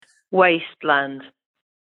Wasteland.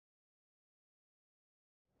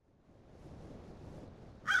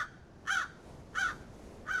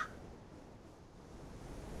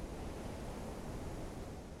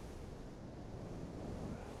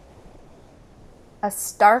 A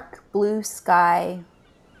stark blue sky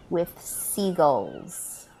with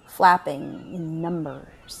seagulls flapping in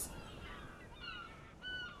numbers.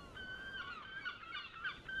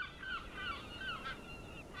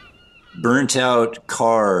 Burnt out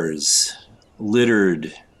cars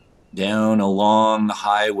littered down a long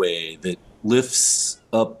highway that lifts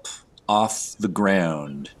up off the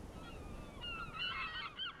ground.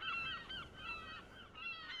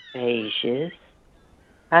 Beiges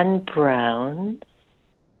and browns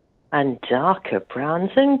and darker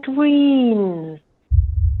browns and greens.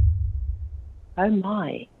 Oh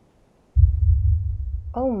my.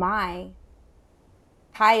 Oh my.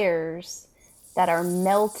 Tires that are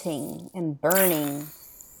melting and burning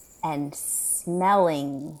and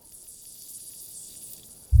smelling.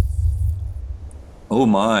 Oh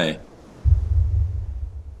my.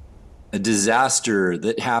 A disaster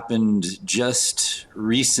that happened just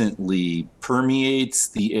recently permeates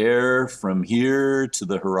the air from here to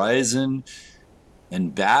the horizon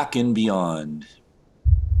and back and beyond.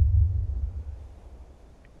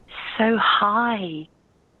 So high.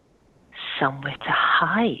 Somewhere to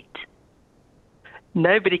hide.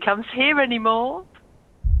 Nobody comes here anymore.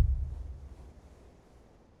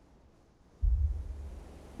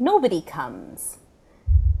 Nobody comes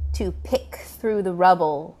to pick through the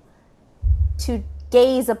rubble, to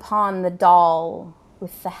gaze upon the doll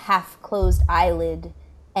with the half-closed eyelid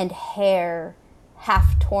and hair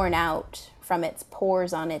half torn out from its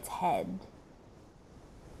pores on its head.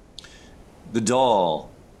 The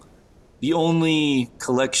doll, the only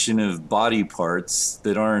collection of body parts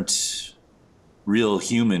that aren't real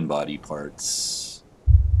human body parts.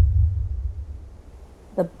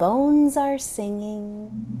 The bones are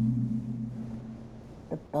singing.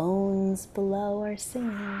 The bones below are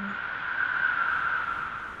singing.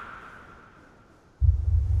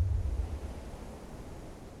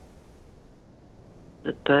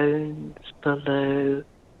 The bones below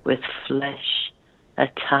with flesh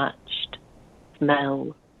attached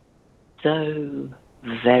smell so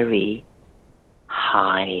very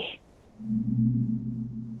high.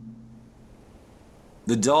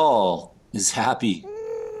 The doll is happy.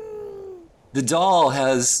 The doll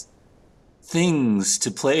has things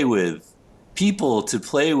to play with, people to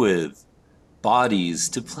play with, bodies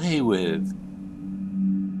to play with.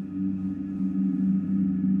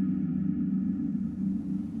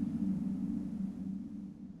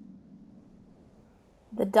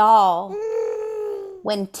 The doll,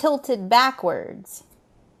 when tilted backwards,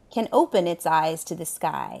 can open its eyes to the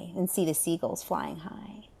sky and see the seagulls flying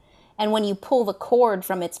high. And when you pull the cord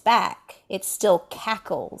from its back, it still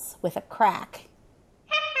cackles with a crack.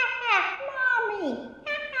 Mommy!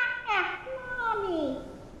 Mommy!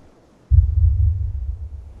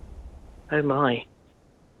 Oh my.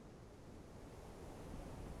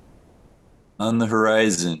 On the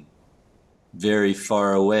horizon, very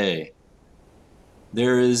far away,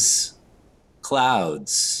 there is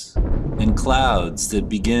clouds and clouds that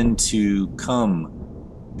begin to come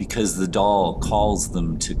because the doll calls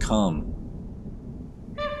them to come.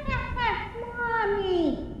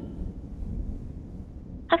 Mommy!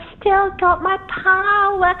 I've still got my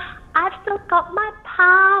power. I've still got my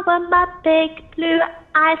power. My big blue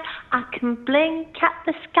eyes. I can blink at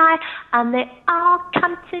the sky and they all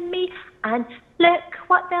come to me. And look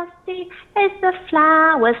what they'll see is the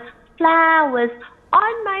flowers, flowers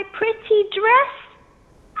on my pretty dress.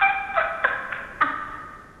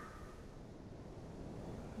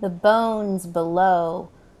 The bones below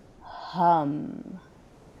hum,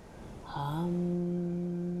 hum,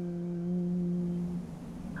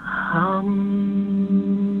 Hum,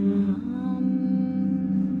 hum,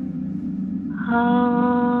 hum.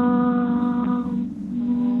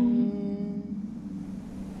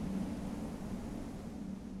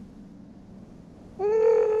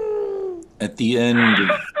 At the end of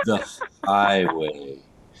the highway,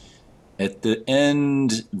 at the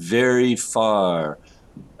end very far,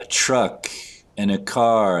 a truck and a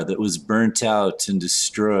car that was burnt out and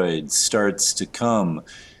destroyed starts to come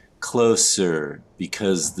closer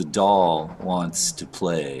because the doll wants to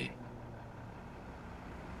play.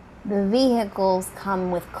 The vehicles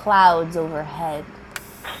come with clouds overhead,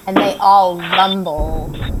 and they all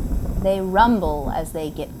rumble. They rumble as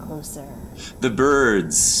they get closer. The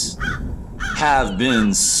birds have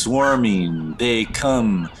been swarming. They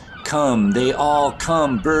come, they all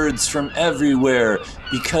come, birds from everywhere,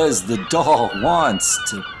 because the doll wants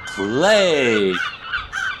to play.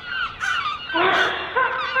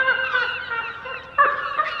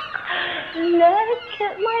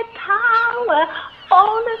 at my power,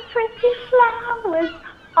 all the pretty flowers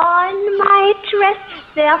on my dress.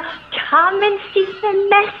 They'll come and see the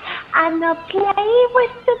mess, and they'll play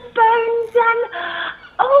with the bones, and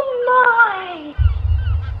oh my!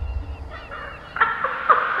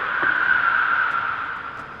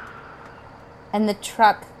 And the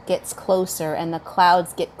truck gets closer, and the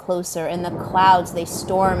clouds get closer, and the clouds, they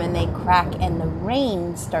storm and they crack, and the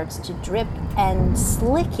rain starts to drip and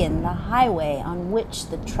slicken the highway on which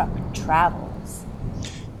the truck travels.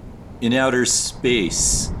 In outer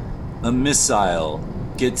space, a missile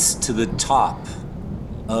gets to the top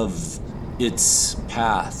of its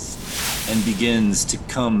path and begins to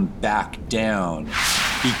come back down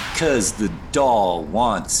because the doll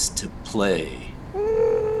wants to play.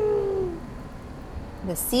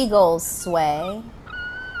 The seagulls sway.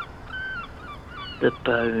 The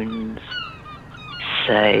bones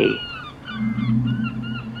say,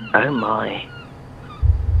 oh my.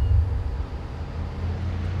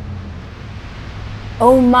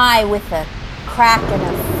 Oh my, with a crack and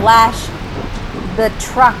a flash, the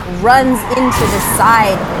truck runs into the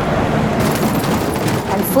side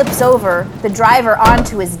and flips over the driver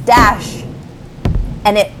onto his dash,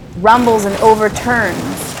 and it rumbles and overturns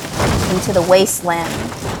into the wasteland.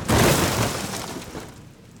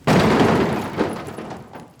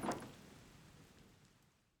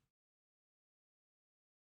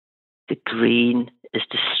 The green is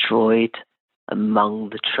destroyed among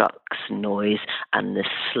the truck's noise, and the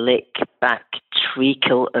slick back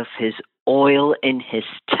treacle of his oil in his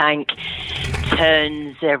tank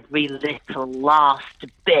turns every little last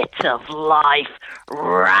bit of life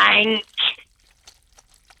rank.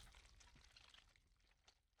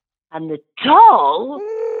 And the doll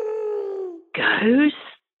goes,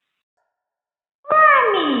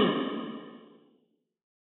 Mommy!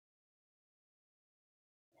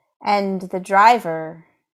 And the driver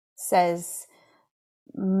says,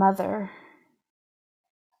 Mother.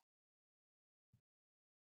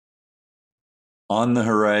 On the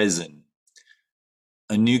horizon,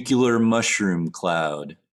 a nuclear mushroom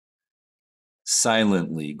cloud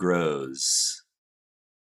silently grows.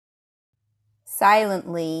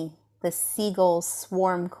 Silently, the seagulls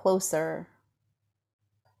swarm closer.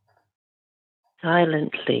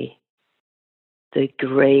 Silently, the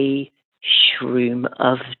grey shroom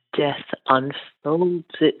of death unfolds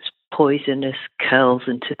its poisonous curls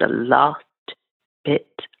into the last bit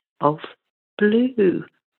of blue.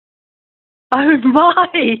 Oh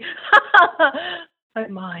my! Oh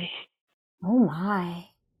my. Oh my.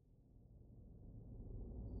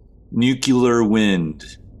 Nuclear wind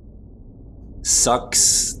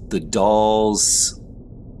sucks the doll's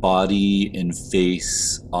body and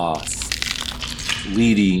face off,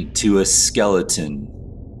 leading to a skeleton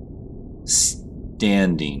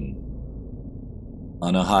standing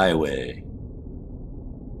on a highway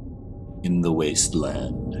in the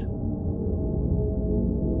wasteland.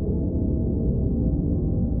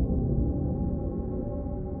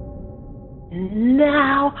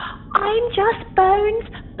 Now I'm just bones,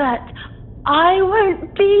 but I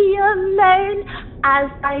won't be alone as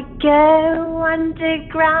I go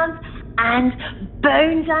underground, and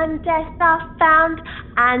bones and death are found,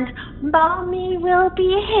 and Mommy will be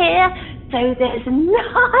here, so there's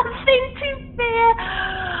nothing to fear.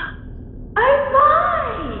 Oh my!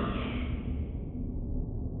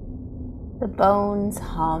 The bones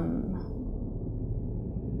hum.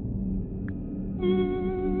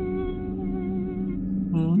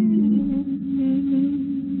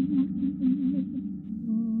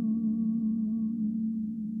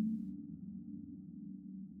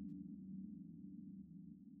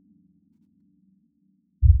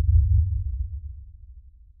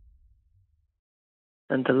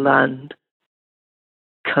 And the land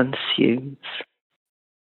consumes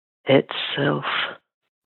itself.